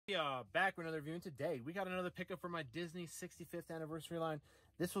Back with another review, and today we got another pickup for my Disney 65th anniversary line.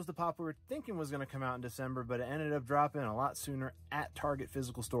 This was the pop we were thinking was going to come out in December, but it ended up dropping a lot sooner at Target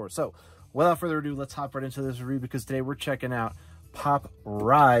physical stores. So without further ado, let's hop right into this review, because today we're checking out Pop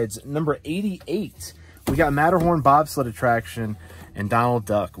Rides number 88. We got Matterhorn Bobsled Attraction and Donald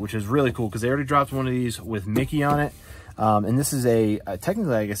Duck, which is really cool because they already dropped one of these with Mickey on it. And this is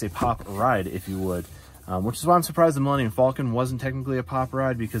technically, I guess, a pop ride, if you would. Which is why I'm surprised the Millennium Falcon wasn't technically a pop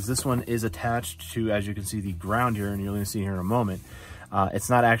ride, because this one is attached to, as you can see, the ground here, and you're going to see here in a moment. It's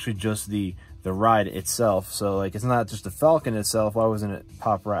not actually just the ride itself. So, like, it's not just the Falcon itself. Why wasn't it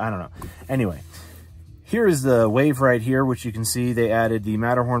pop ride? I don't know. Anyway, here is the wave right here, which you can see they added the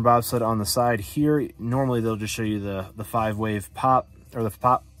Matterhorn bobsled on the side here. Normally, they'll just show you the 5-wave pop, or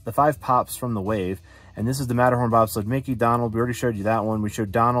the 5 pops from the wave. And this is the Matterhorn bobsled Mickey, Donald. We already showed you that one. We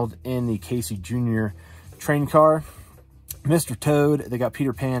showed Donald in the Casey Jr. train car, Mr. Toad. They got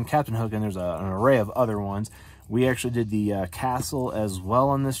Peter Pan, Captain Hook, and there's an array of other ones. We actually did the castle as well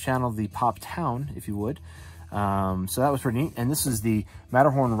on this channel, the Pop Town, if you would. So that was pretty neat. And this is the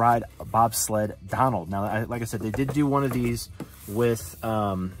Matterhorn Ride Bobsled Donald. Now, like I said, they did do one of these with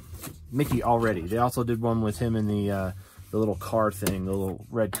Mickey already. They also did one with him in the little car thing, the little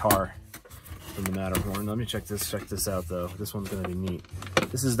red car from the Matterhorn. Let me check this out, though. This one's going to be neat.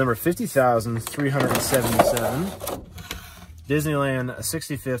 This is number 50,377. Disneyland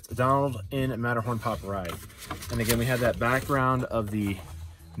 65th Donald in Matterhorn Pop Ride. And again, we have that background of the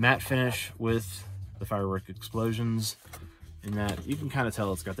matte finish with the firework explosions. In that, you can kind of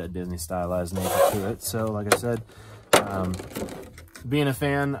tell it's got that Disney stylized nature to it. So, like I said, being a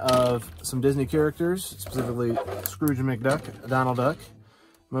fan of some Disney characters, specifically Scrooge and McDuck, Donald Duck,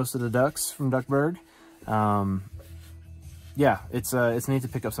 most of the ducks from Duckburg. Yeah, it's neat to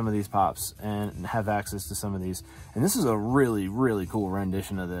pick up some of these pops and have access to some of these. And this is a really, really cool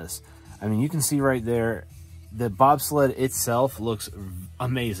rendition of this. I mean, you can see right there, the bobsled itself looks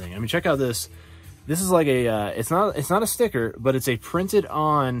amazing. I mean, check out this. This is like a, it's not a sticker, but it's a printed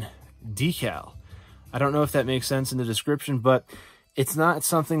on decal. I don't know if that makes sense in the description, but it's not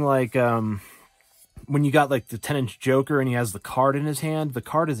something like, when you got like the 10-inch Joker and he has the card in his hand. The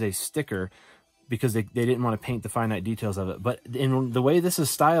card is a sticker because they didn't want to paint the finite details of it. But in the way this is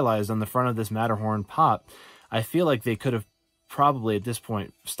stylized on the front of this Matterhorn pop, I feel like they could have probably at this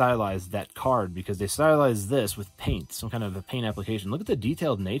point stylized that card, because they stylized this with paint, some kind of a paint application. Look at the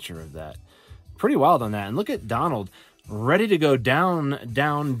detailed nature of that. Pretty wild on that. And look at Donald ready to go down,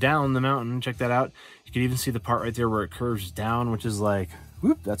 down, down the mountain. Check that out. You can even see the part right there where it curves down, which is like,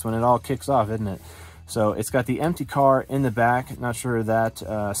 whoop, that's when it all kicks off, isn't it? So it's got the empty car in the back. Not sure of that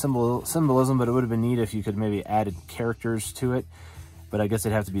symbolism, but it would have been neat if you could maybe added characters to it. But I guess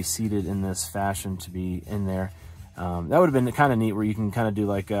they'd have to be seated in this fashion to be in there. That would have been kind of neat, where you can kind of do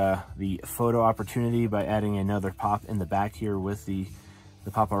like the photo opportunity by adding another pop in the back here with the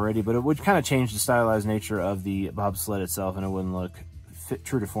pop already. But it would kind of change the stylized nature of the bobsled itself, and it wouldn't look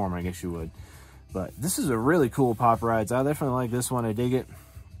true to form, I guess you would. But this is a really cool pop ride. I definitely like this one. I dig it.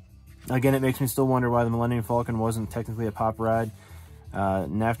 Again, it makes me still wonder why the Millennium Falcon wasn't technically a pop ride.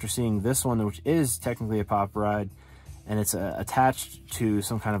 And after seeing this one, which is technically a pop ride, and it's attached to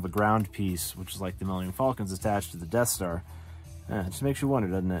some kind of a ground piece, which is like the Millennium Falcon's attached to the Death Star. It just makes you wonder,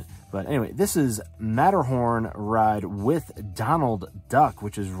 doesn't it? But anyway, this is Matterhorn Ride with Donald Duck,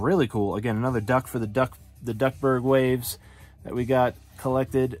 which is really cool. Again, another duck for the Duckburg waves that we got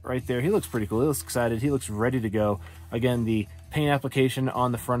collected right there. He looks pretty cool. He looks excited. He looks ready to go. Again, the paint application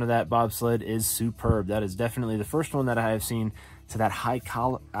on the front of that bobsled is superb. That is definitely the first one that I have seen to that high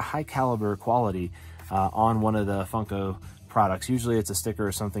caliber quality on one of the Funko products. Usually it's a sticker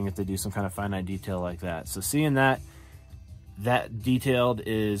or something if they do some kind of finite detail like that. So seeing that detailed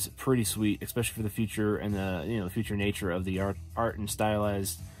is pretty sweet, especially for the future and the future nature of the art and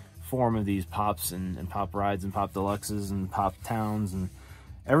stylized form of these pops and pop rides and pop deluxes and pop towns and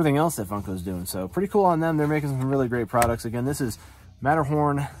everything else that Funko's doing. So pretty cool on them. They're making some really great products. Again, this is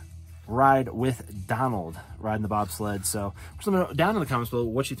Matterhorn Ride with Donald riding the bobsled. So let me know down in the comments below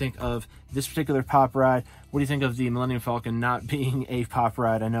what you think of this particular pop ride. What do you think of the Millennium Falcon not being a pop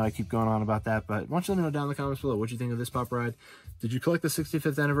ride? I know I keep going on about that, but why don't you let me know down in the comments below what you think of this pop ride. Did you collect the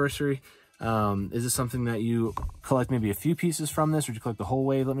 65th anniversary? Is this something that you collect maybe a few pieces from this, or did you collect the whole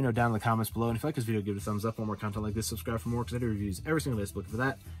wave? Let me know down in the comments below. And if you like this video, give it a thumbs up. Want more content like this, subscribe for more, because I do reviews every single day. So looking for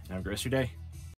that. And have a great rest of your day.